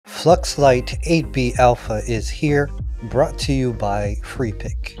Flux Lite 8B Alpha is here, brought to you by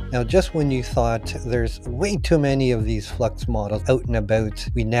FreePick. Now, just when you thought there's way too many of these Flux models out and about,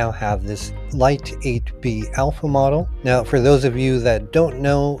 we now have this Lite 8B Alpha model. Now, for those of you that don't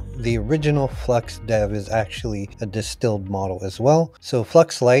know, the original Flux dev is actually a distilled model as well. So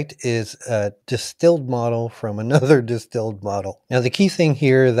Flux Lite is a distilled model from another distilled model. Now, the key thing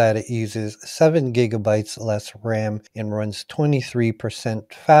here that it uses 7 gigabytes less RAM and runs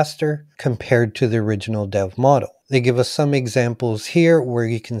 23% faster compared to the original dev model. They give us some examples here where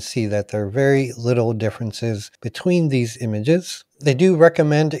you can see that there are very little differences between these images. They do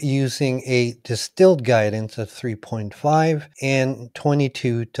recommend using a distilled guidance of 3.5 and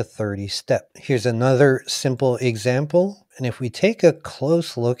 22 to 30 step. Here's another simple example. And if we take a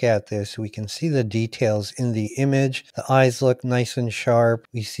close look at this, we can see the details in the image. The eyes look nice and sharp.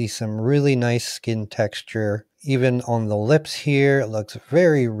 We see some really nice skin texture. Even on the lips here, it looks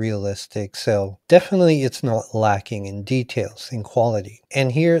very realistic. So definitely it's not lacking in details, in quality.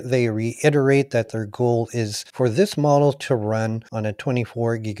 And here they reiterate that their goal is for this model to run on a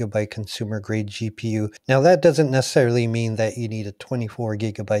 24 gigabyte consumer grade GPU. Now that doesn't necessarily mean that you need a 24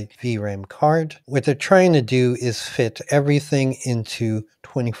 gigabyte VRAM card. What they're trying to do is fit everything into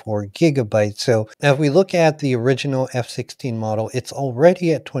 24 gigabytes. So now if we look at the original F16 model, it's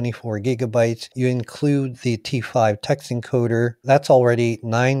already at 24 gigabytes. You include the T5 text encoder, that's already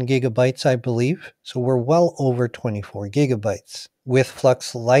 9 gigabytes, I believe. So we're well over 24 gigabytes. With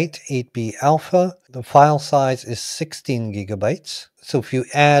Flux Lite 8B Alpha, the file size is 16 gigabytes. So if you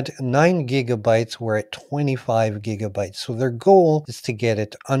add 9 gigabytes, we're at 25 gigabytes. So their goal is to get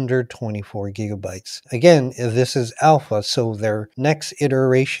it under 24 gigabytes. Again, this is alpha, so their next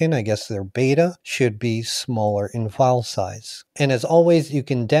iteration, I guess their beta, should be smaller in file size. And as always, you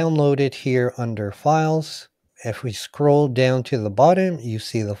can download it here under Files. If we scroll down to the bottom, you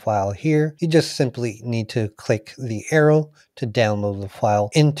see the file here. You just simply need to click the arrow to download the file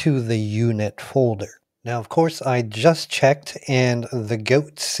into the unit folder. Now, of course, I just checked and the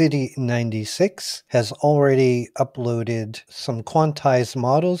Goat City 96 has already uploaded some quantized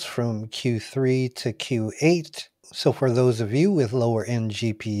models from Q3 to Q8. So for those of you with lower end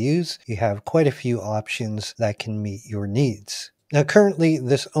GPUs, you have quite a few options that can meet your needs. Now currently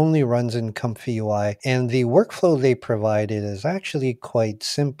this only runs in ComfyUI, and the workflow they provided is actually quite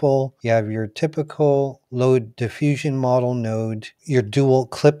simple. You have your typical load diffusion model node, your dual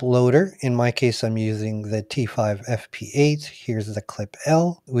clip loader. In my case, I'm using the T5 FP8. Here's the clip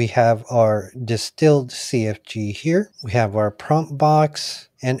L. We have our distilled CFG here. We have our prompt box.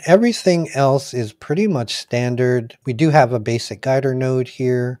 And everything else is pretty much standard. We do have a basic guider node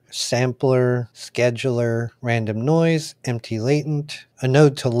here, sampler, scheduler, random noise, empty latent, a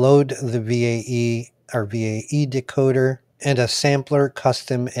node to load the VAE or VAE decoder, and a sampler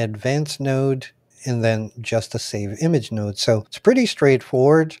custom advanced node, and then just a save image node. So it's pretty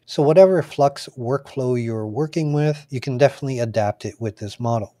straightforward. So whatever Flux workflow you're working with, you can definitely adapt it with this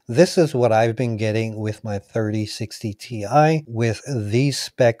model. This is what I've been getting with my 3060 Ti with these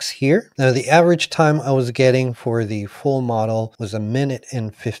specs here. Now the average time I was getting for the full model was 1 minute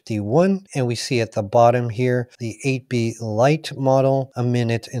and 51. And we see at the bottom here, the 8B Lite model, 1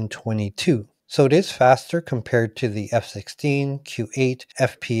 minute and 22. So it is faster compared to the F16, Q8,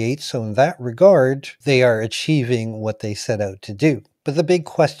 FP8. So in that regard, they are achieving what they set out to do. But the big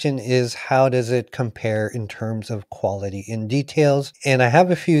question is, how does it compare in terms of quality and details? And I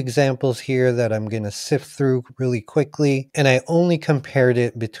have a few examples here that I'm going to sift through really quickly. And I only compared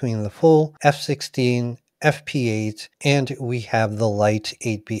it between the full F16, FP8, and we have the Lite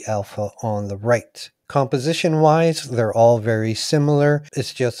 8B Alpha on the right. Composition-wise, they're all very similar.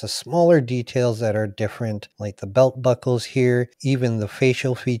 It's just the smaller details that are different, like the belt buckles here. Even the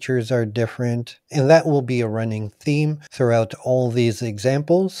facial features are different. And that will be a running theme throughout all these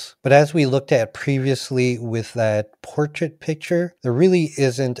examples. But as we looked at previously with that portrait picture, there really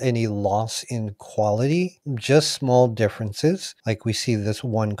isn't any loss in quality, just small differences. Like we see this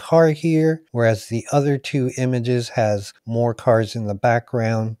one car here, whereas the other two images has more cars in the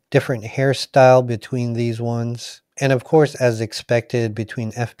background. Different hairstyle between these ones. And of course, as expected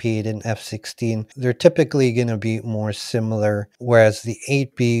between FP8 and F16, they're typically going to be more similar, whereas the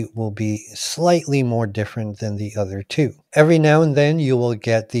 8B will be slightly more different than the other two. Every now and then you will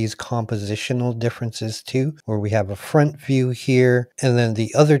get these compositional differences too, where we have a front view here, and then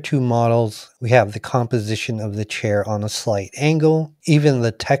the other two models, we have the composition of the chair on a slight angle. Even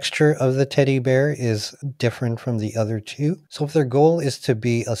the texture of the teddy bear is different from the other two. So if their goal is to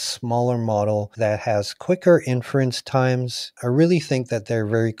be a smaller model that has quicker inference times, I really think that they're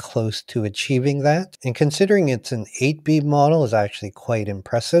very close to achieving that. And considering it's an 8-beat model is actually quite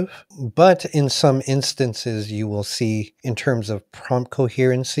impressive. But in some instances you will see in terms of prompt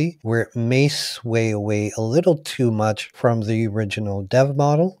coherency, where it may sway away a little too much from the original dev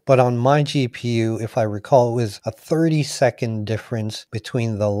model. But on my GPU, if I recall, it was a 30-second difference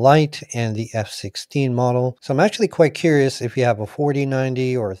between the Lite and the F16 model. So I'm actually quite curious if you have a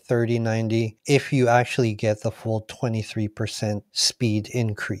 4090 or a 3090, if you actually get the full 23% speed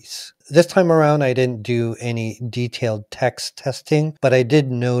increase. This time around, I didn't do any detailed text testing, but I did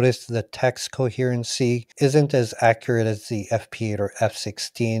notice the text coherency isn't as accurate as the FP8 or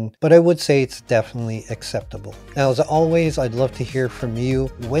F16, but I would say it's definitely acceptable. Now, as always, I'd love to hear from you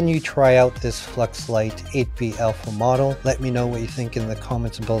when you try out this Flux Lite 8-bit alpha model. Let me know what you think in the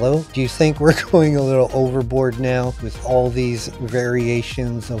comments below. Do you think we're going a little overboard now with all these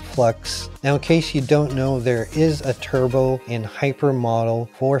variations of Flux? Now, in case you don't know, there is a turbo and hyper model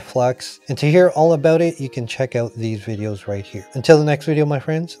for Flux. And to hear all about it, you can check out these videos right here. Until the next video, my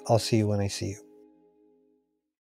friends, I'll see you when I see you.